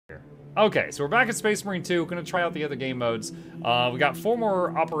Okay, so we're back at Space Marine 2. We're gonna try out the other game modes. We got 4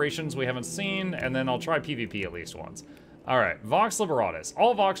 more operations we haven't seen, and then I'll try PvP at least once. Alright, Vox Liberatus.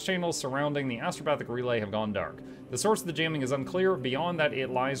 All Vox channels surrounding the astropathic relay have gone dark. The source of the jamming is unclear, beyond that it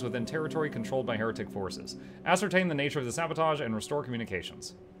lies within territory controlled by heretic forces. Ascertain the nature of the sabotage and restore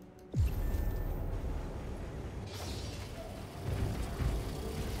communications.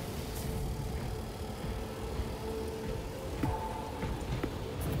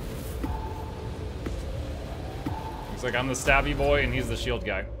 Looks like I'm the stabby boy and he's the shield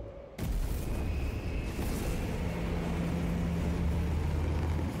guy.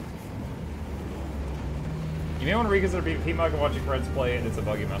 You may want to reconsider PvP mode and watch your friends play it. It's a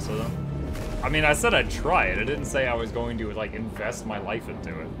buggy mess with them. I mean, I said I'd try it. I didn't say I was going to, like, invest my life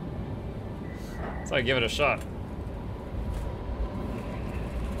into it. So I give it a shot.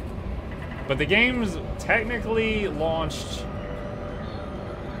 But the game's technically launched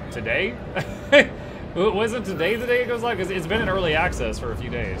today? Wasn't today the day it goes live? Because it's been in early access for a few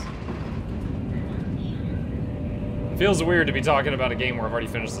days. It feels weird to be talking about a game where I've already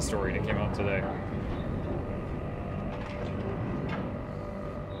finished the story and it came out today.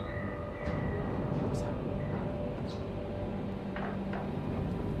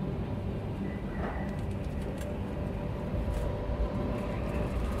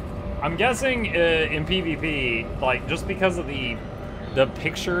 I'm guessing in PvP, like, just because of the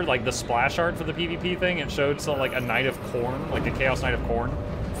picture, like the splash art for the PvP thing, it showed some, like, a Knight of Khorne, like a Chaos Knight of Khorne,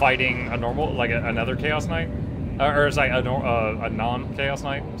 fighting a normal, like another Chaos Knight, or sorry, a non-Chaos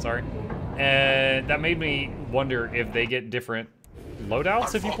Knight, sorry. And that made me wonder if they get different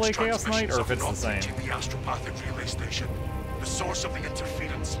loadouts if you play Chaos Knight, or if it's the same. The astropathic relay station. The source of the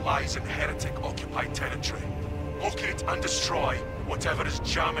interference lies in heretic-occupied territory. Locate and destroy whatever is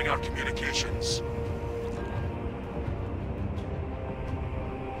jamming our communications.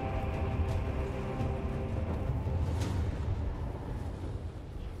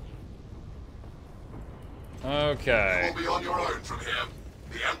 Okay. You will be on your own from here.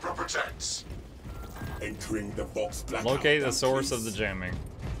 The Emperor protects. Entering the Vox Black. Locate the source of the jamming.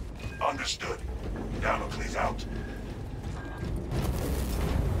 Understood. Damocles out.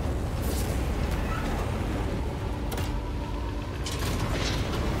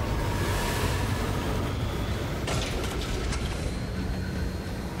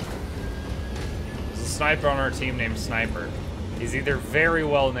 There's a sniper on our team named Sniper. He's either very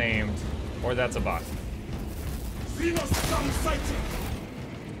well named, or that's a bot. Xenos sun sighted.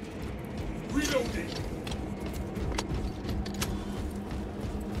 Reloading.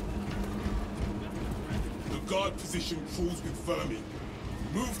 The guard position crawls with vermin.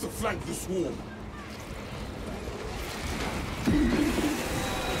 Move to flank the swarm.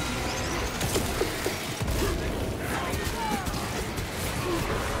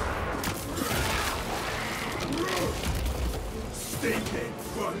 Stay dead,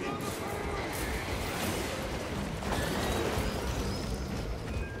 vermin.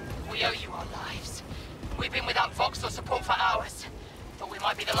 We owe you our lives. We've been without Vox or support for hours. Thought we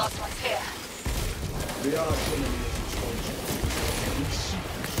might be the last ones here. We are coming we seek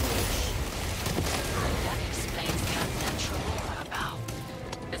the source. That explains the unnatural aura about.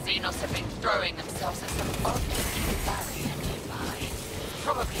 The Xenos have been throwing themselves at some odd-looking barrier nearby.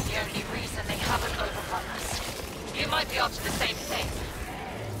 Probably the only reason they haven't overrun us. You might be after the same thing.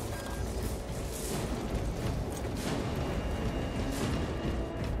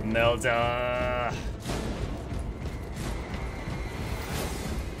 Melda.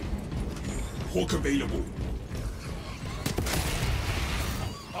 Hawk available.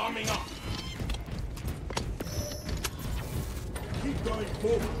 Arming up. Keep going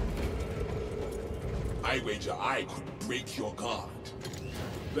forward. I wager I could break your guard.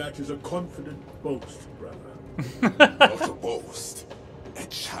 That is a confident boast, brother. Not a boast, a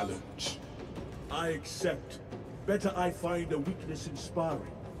challenge. I accept. Better I find a weakness in sparring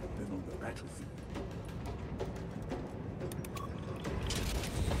than on the battlefield.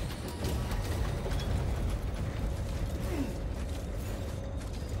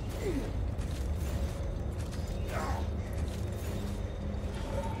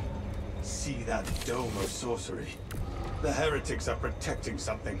 See that dome of sorcery? The heretics are protecting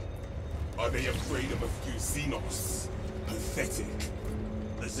something. Are they afraid of a few Xenos? Pathetic.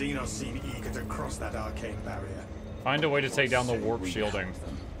 The Xenos seem eager to cross that arcane barrier. Find a way to take down the warp shielding.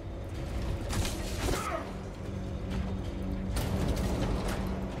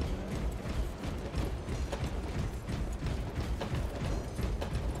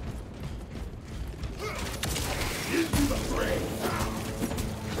 Into the fray!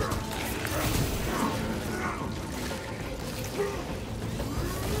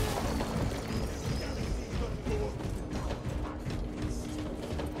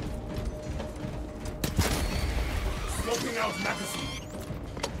 out magazine.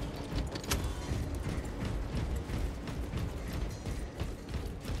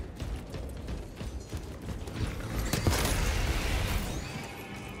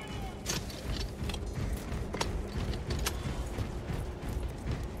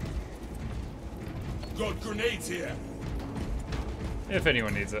 Got grenades here. If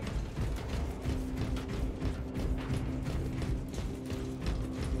anyone needs it.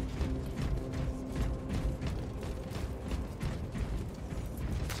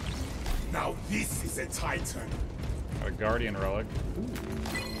 Now this is a Titan. Got a Guardian relic.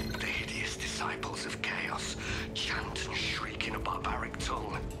 The hideous disciples of chaos chant and shriek in a barbaric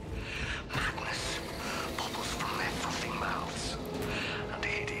tongue. Madness bubbles from their frothing mouths, and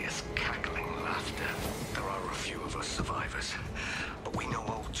hideous cackling laughter. There are a few of us survivors, but we know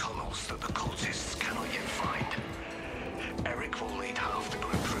old tunnels that the cultists cannot yet find. Eric will lead half the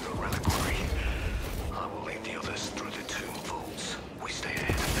group through the reliquary. I will lead the others through the tomb vaults. We stay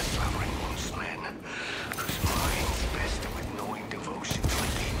ahead of the slavering once men, whose minds vested with knowing devotion to a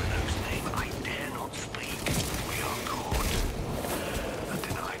demon whose name I dare not speak. We are good, and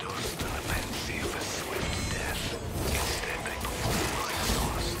denied us an appency of a swift death. Instead, they perform rites on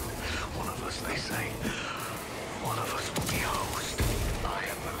us. One of us, they say. One of us will be host. I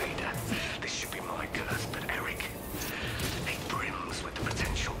am the leader. This should be my curse, but Eric, it brims with the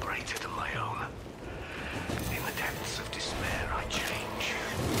potential greater than my own. In the depths of despair, I change.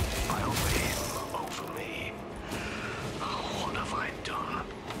 I offer him over me. Oh, what have I done?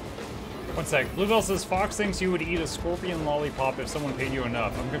 One sec. Bluebell says Fox thinks you would eat a scorpion lollipop if someone paid you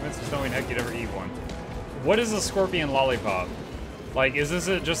enough. I'm convinced there's no way in heck you'd ever eat one. What is a scorpion lollipop? Like, is this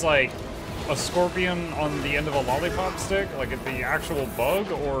just like a scorpion on the end of a lollipop stick? Like the actual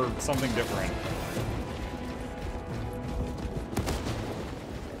bug or something different?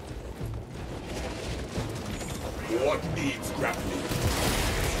 What needs grappling?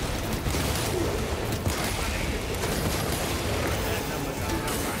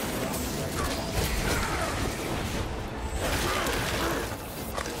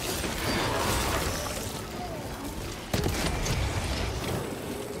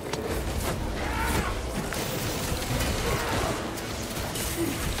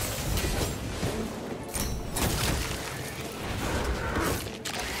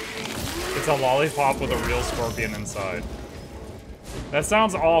 It's a lollipop with a real scorpion inside. That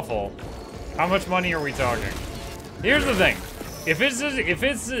sounds awful. How much money are we talking? Here's the thing. If this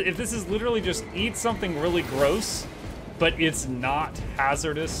is literally just eat something really gross, but it's not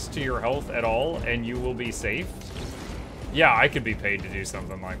hazardous to your health at all and you will be safe, yeah, I could be paid to do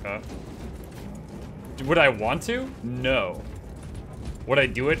something like that. Would I want to? No. Would I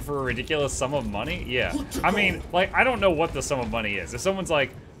do it for a ridiculous sum of money? Yeah. I mean, like, I don't know what the sum of money is. If someone's like,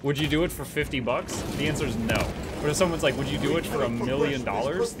 would you do it for 50 bucks? The answer is no. But if someone's like, would you do it for $1 million?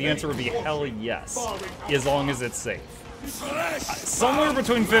 The answer would be hell yes, as long as it's safe. Somewhere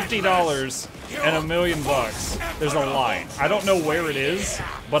between $50 and $1 million bucks, there's a line. I don't know where it is,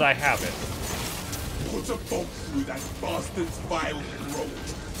 but I have it. Put a bolt through that bastard's vile throat.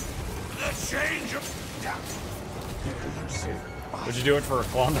 The change of... Would you do it for a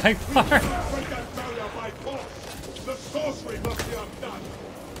Klondike bar? Break that barrier by force. The sorcery must be undone.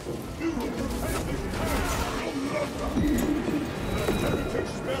 You will protect this town no longer. The heretic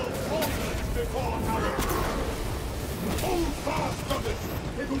spell falls before arrows. Hold fast on it.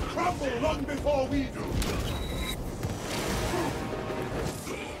 It will crumble long before we do.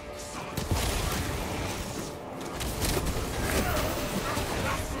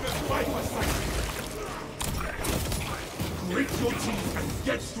 Grit your teeth and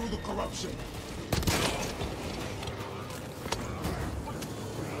get through the corruption.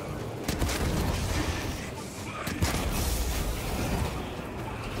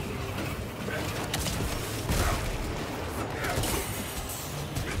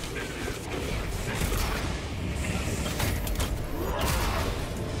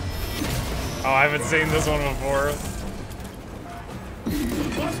 Oh, I haven't seen this one before. You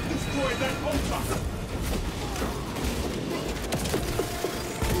must destroy that altar.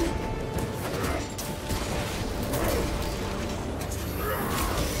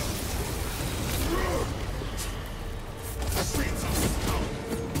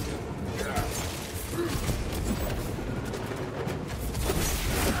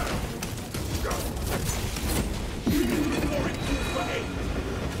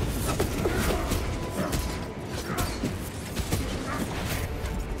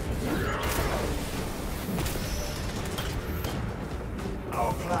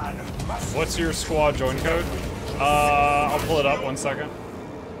 What's your squad join code? I'll pull it up 1 second.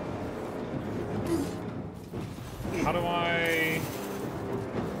 how do I...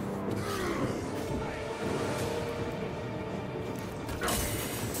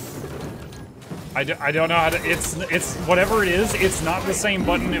 I don't know how to... It's whatever it is, it's not the same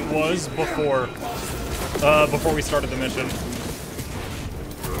button it was before we started the mission.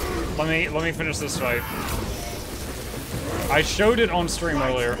 Let me finish this fight. I showed it on stream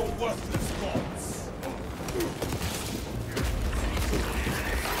earlier.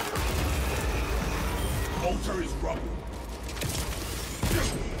 Altar is rubble.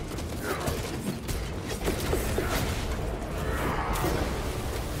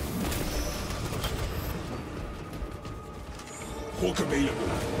 Hawk available.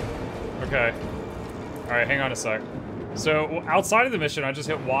 Okay. Alright, hang on a sec. So, outside of the mission, I just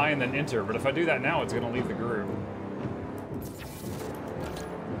hit Y and then enter, but if I do that now, it's gonna leave the group.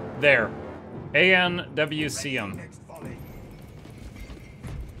 There. ANWCM.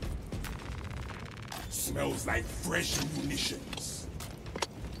 Smells like fresh munitions.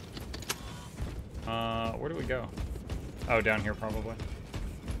 Where do we go? Oh, down here probably.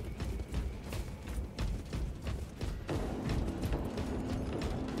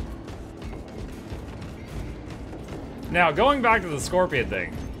 Now, going back to the Scorpion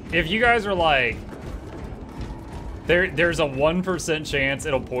thing, if you guys are like, there's a 1% chance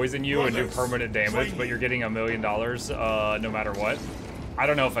it'll poison you and do permanent damage, but you're getting $1 million no matter what, I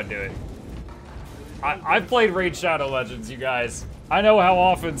don't know if I'd do it. I've played Raid Shadow Legends, you guys. I know how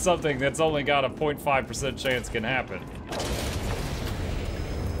often something that's only got a 0.5% chance can happen.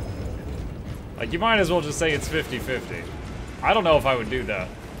 Like, you might as well just say it's 50-50. I don't know if I would do that.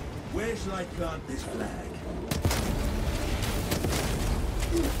 Where shall I plant this flag?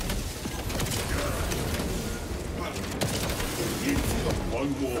 One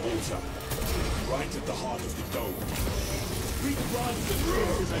more altar, right at the heart of the dome. We grant the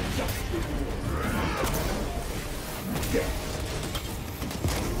princes a just reward. Yeah.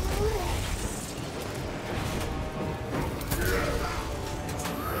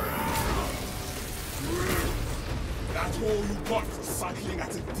 That's all you got for cycling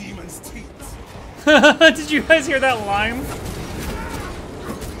at a demon's teeth. Did you guys hear that line?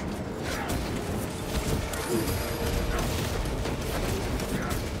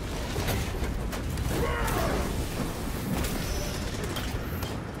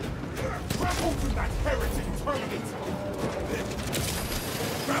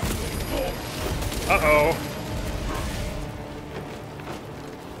 Uh-oh.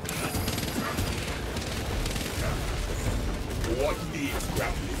 What needs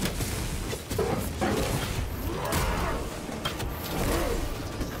grappling?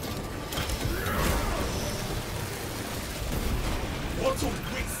 What a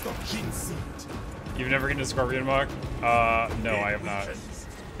waste of gene seed. You've never gotten a Scorpion Muck? No, I have not.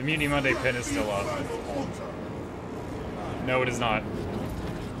 The Mutiny Monday pin is still up. No, it is not.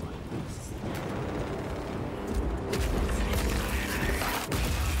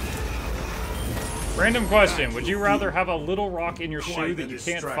 Random question, would you rather have a little rock in your shoe that you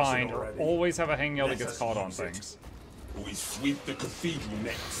can't find, or always have a hangnail that gets caught on things? We sweep the cathedral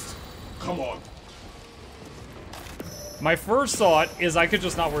next. Come on. My first thought is I could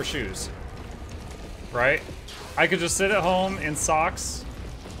just not wear shoes. Right? I could just sit at home in socks,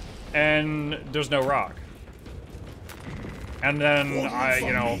 and there's no rock. And then,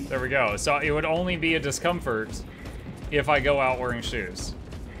 you know, there we go. So it would only be a discomfort if I go out wearing shoes.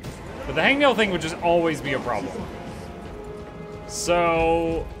 But the hangnail thing would just always be a problem.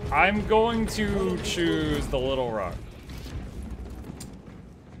 So I'm going to choose the little rock.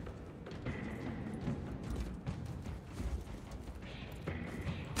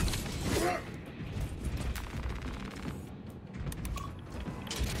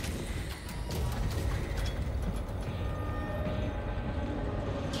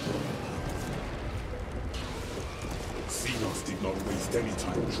 Did not waste any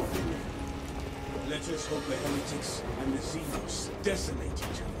time dropping in. Let us hope the heretics and the Xenos decimate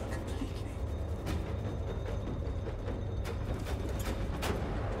each other completely.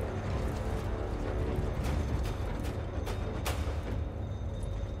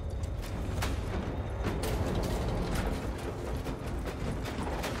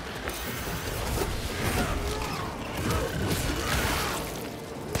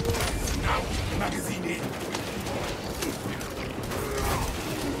 Now, magazine in.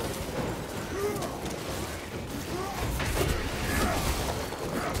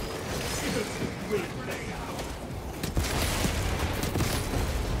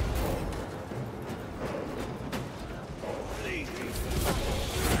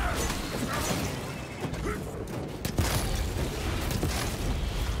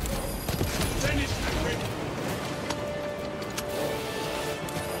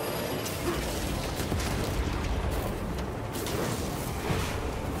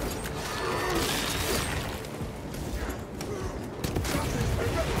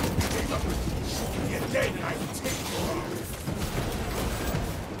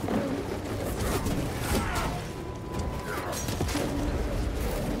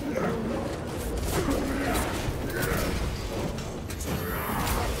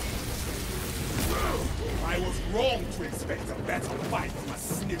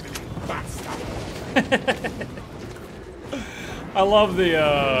 I love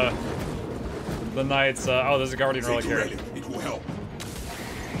the knights. Oh, there's a guardian relic here. It will help.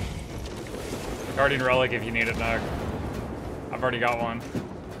 Guardian relic if you need it, Nug. I've already got one.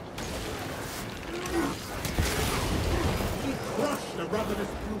 Crush the ravenous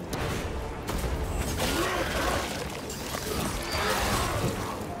brood.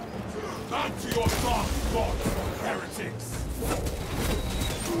 Back to your dark thoughts, heretics.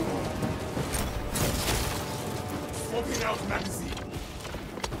 Swapping out magazine.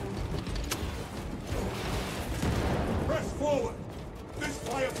 Press forward. This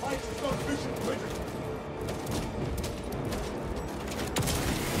firefight is not mission critical.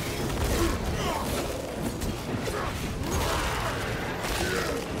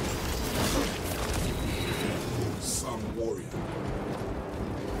 Some warrior.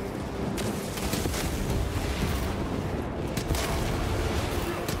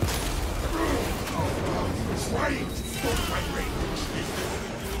 Trying to stop my range.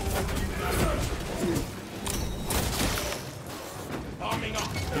 Arming up.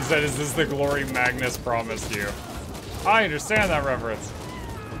 He said, is this the glory Magnus promised you? I understand that reference.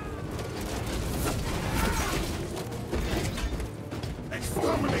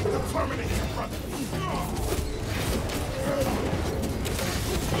 Exterminate the Terminator, brother.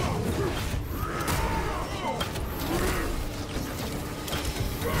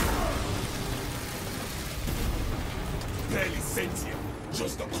 Barely sentient,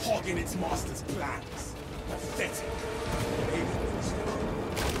 just a cog in its master's plans. Pathetic.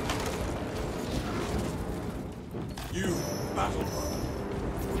 You, battle brother.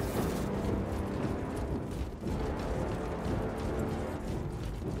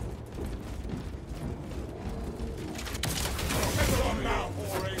 Settle on now,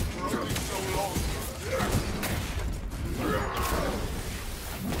 Foray, for only so long.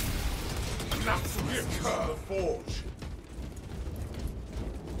 Not to give her the forge.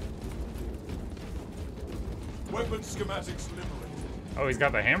 Weapon schematics liberated. Oh, he's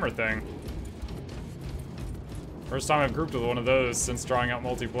got the hammer thing. First time I've grouped with one of those since trying out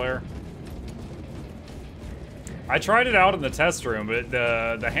multiplayer. I tried it out in the test room, but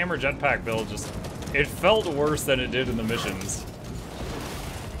the hammer jetpack build just, it felt worse than it did in the missions.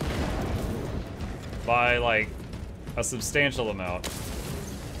 By like a substantial amount.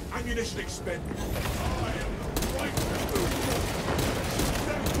 Ammunition expended. I am the right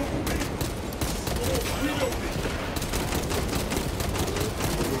reloading.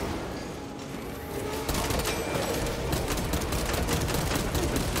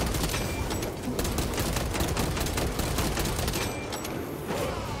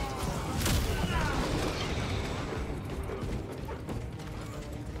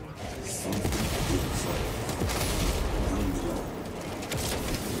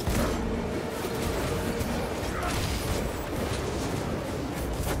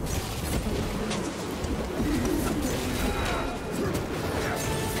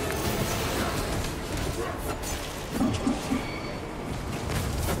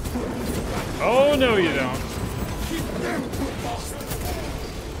 Oh, no you don't.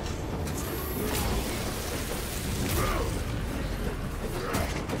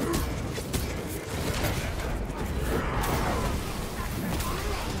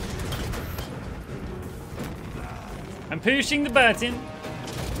 I'm pushing the button.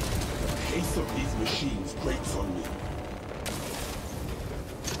 The pace of these machines grates on me.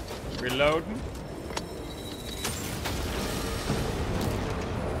 Reloading.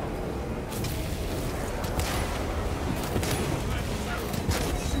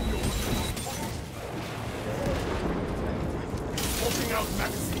 Swapping out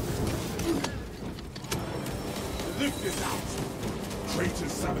magazine. The lift is out.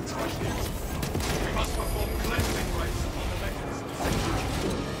 Traitors sabotaged it. We must perform cleansing rites upon the mechanisms.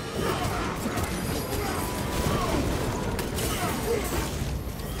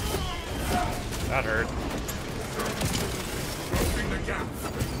 That hurt. Closing the gap.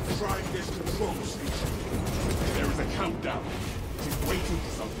 Trying this control station. There is a countdown. It is waiting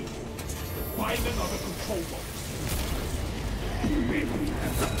for something. Find another control box.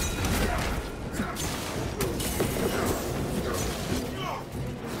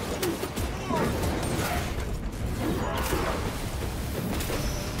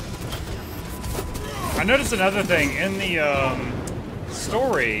 I noticed another thing in the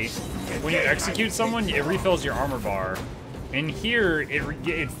story. When you execute someone, it refills your armor bar. In here,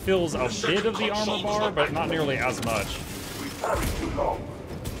 it fills a bit of the armor bar, but not nearly as much.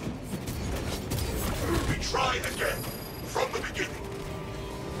 We try again, from the beginning.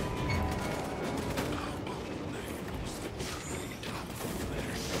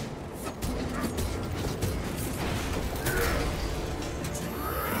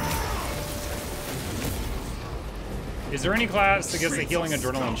 Is there any class that gets the healing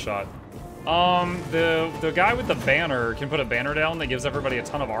adrenaline shot? The guy with the banner can put a banner down that gives everybody a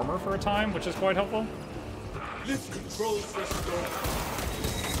ton of armor for a time, which is quite helpful. Lift controls restored.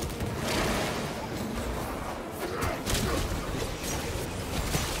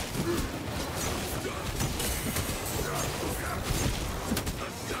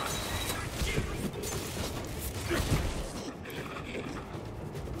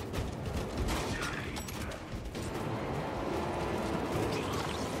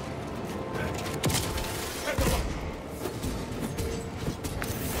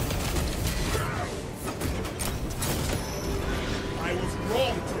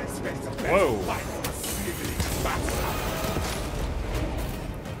 Whoa.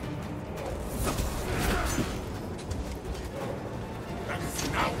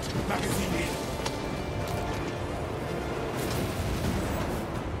 Magazine out, magazine in.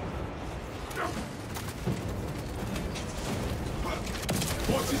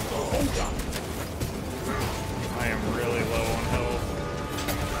 What is the holdup? I am really low on health.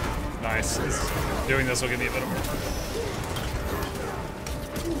 Nice. Doing this will give me a bit of armor.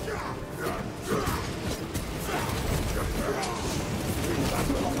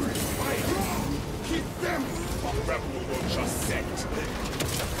 Keep them! Rebel will just set.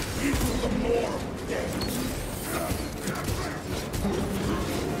 Into the more of them.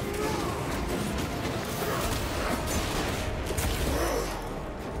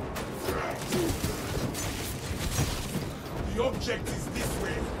 The object is this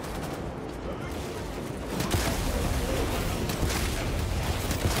way.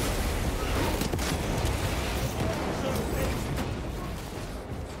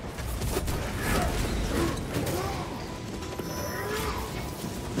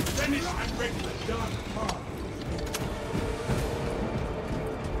 Finish and ready. Done.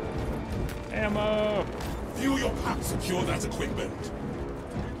 Ammo! Fuel your pack. Secure that equipment.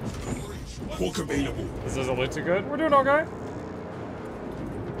 Hook available. This doesn't look too good. We're doing okay.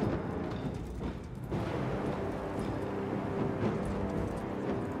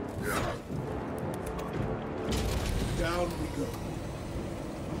 Down we go.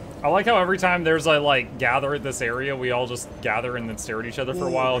 I like how every time there's a, like, gather at this area, we all just gather and then stare at each other for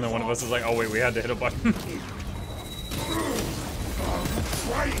a while, and then one of us is like, oh wait, we had to hit a button. Trying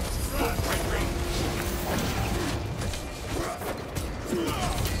to stop my range.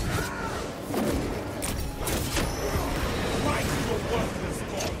 Fight your worthless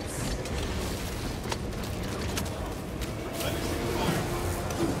gods.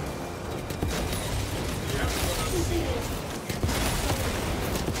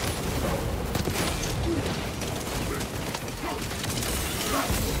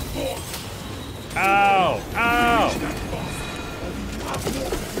 Ow! Ow!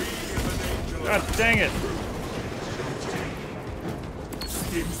 God dang it!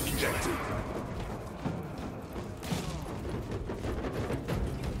 Stims ejected.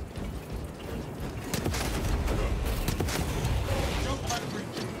 Jump and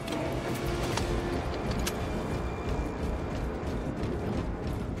reach.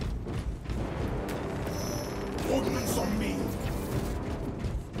 Ordnance on me.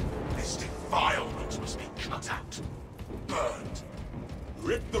 This defilement must be cut out. Burned.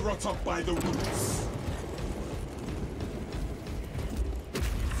 Rip the rot up by the roots.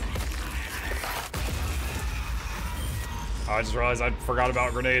 I just realized I forgot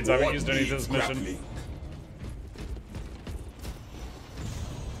about grenades. I haven't used any this mission. Grappling.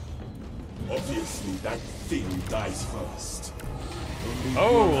 Obviously, that thing dies first. Only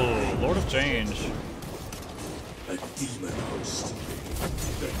Oh, Lord of Change. a demon host.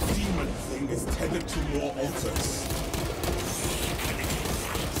 The demon thing is tethered to more altars.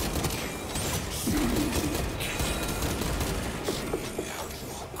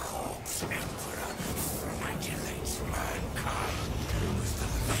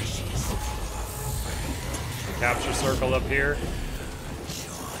 Capture circle up here.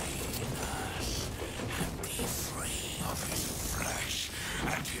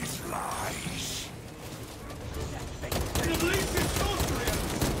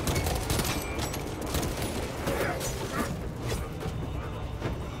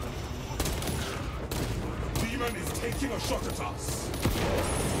 Demon is taking a shot at us.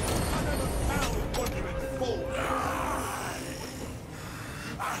 Another foul monument fall.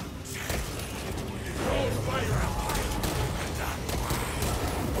 All fire out.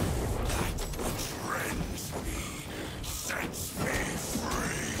 Sets me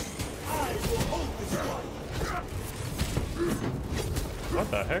free. I will hold this one. What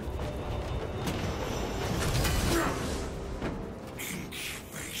the heck?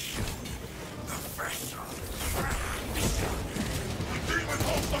 Incubation. The vessel cracks.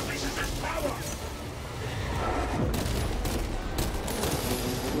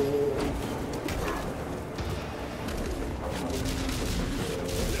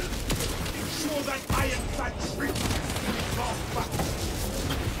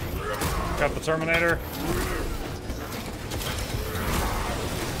 got the Terminator.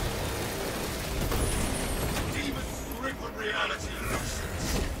 Demons grip on reality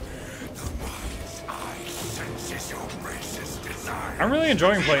loosens. The mind's eye senses your racist desire. I'm really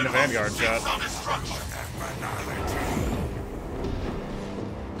enjoying playing the Vanguard, chat. On destruction and banality.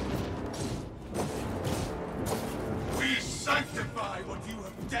 We sanctify what you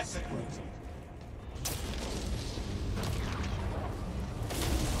have desecrated.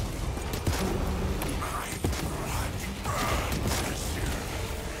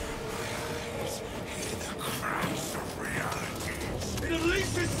 It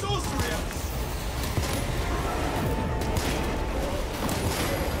unleashes sorcery!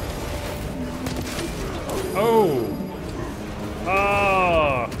 Oh!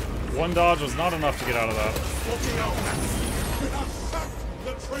 Ah! One dodge was not enough to get out of that. Looking out! You have sacked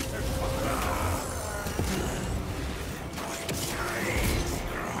the traitor!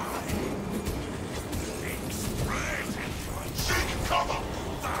 Seek cover!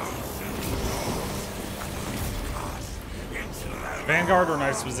 Vanguard or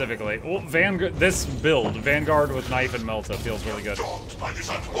knife specifically? Well, this build, Vanguard with knife and Melta, feels really good. Dogged by this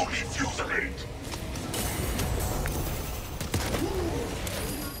unholy fusillade!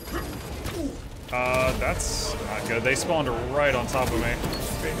 That's not good. They spawned right on top of me.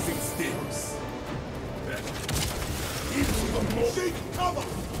 Fencing sticks. Into the more. Seek cover!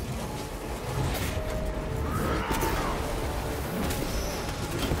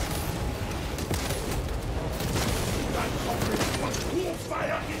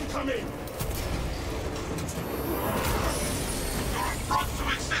 Warfire incoming! You're brought to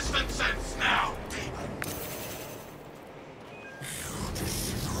existence since now, demon! You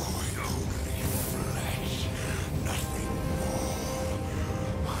destroy only flesh, nothing more.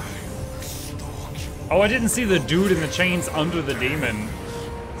 I will stalk you. Oh, I didn't see the dude in the chains under the demon.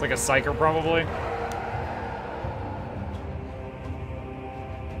 It's like a psyker, probably.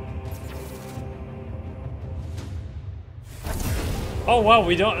 Oh wow,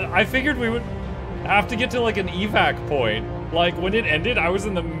 we don't. I figured we would have to get to like an evac point. Like when it ended, I was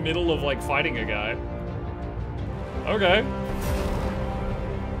in the middle of like fighting a guy. Okay.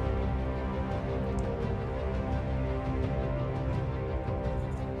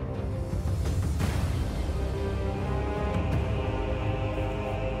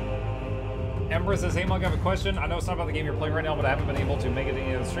 Ember says, hey Monk, I have a question. I know it's not about the game you're playing right now, but I haven't been able to make it to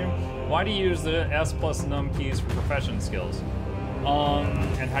any of the stream. Why do you use the S plus num keys for profession skills?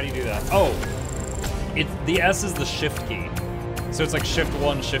 And how do you do that? Oh, the S is the shift key. So it's like shift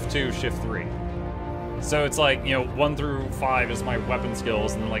 1, shift 2, shift 3. So it's like, you know, 1 through 5 is my weapon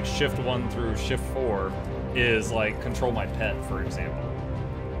skills, and then like shift 1 through shift 4 is like control my pet, for example.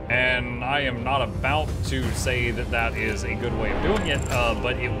 And I am not about to say that that is a good way of doing it,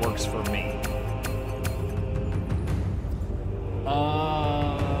 but it works for me.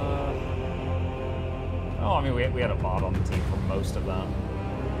 Oh, I mean, we had a bot on the team for most of that.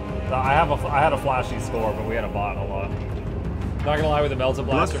 I had a flashy score, but we had a bot a lot. Not gonna lie, with the Melta Blaster,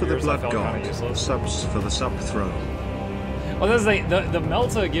 Blood for the viewers, I blood felt kind of god. useless. Subs for the sub throw. Well, that's the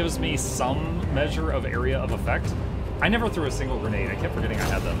Melta gives me some measure of area of effect. I never threw a single grenade. I kept forgetting I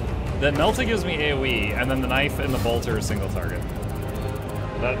had them. The Melta gives me AoE, and then the knife and the bolter is single target.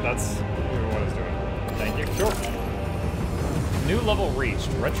 That's what it's doing. Thank you. Sure. New level reached.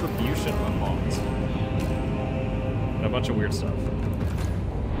 Retribution unlocked. And a bunch of weird stuff.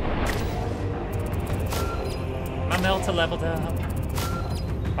 My Melta leveled up.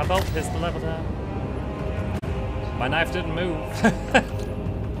 My bolt pistol leveled up. My knife didn't move.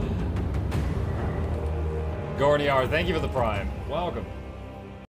 Gorniar, thank you for the prime. Welcome.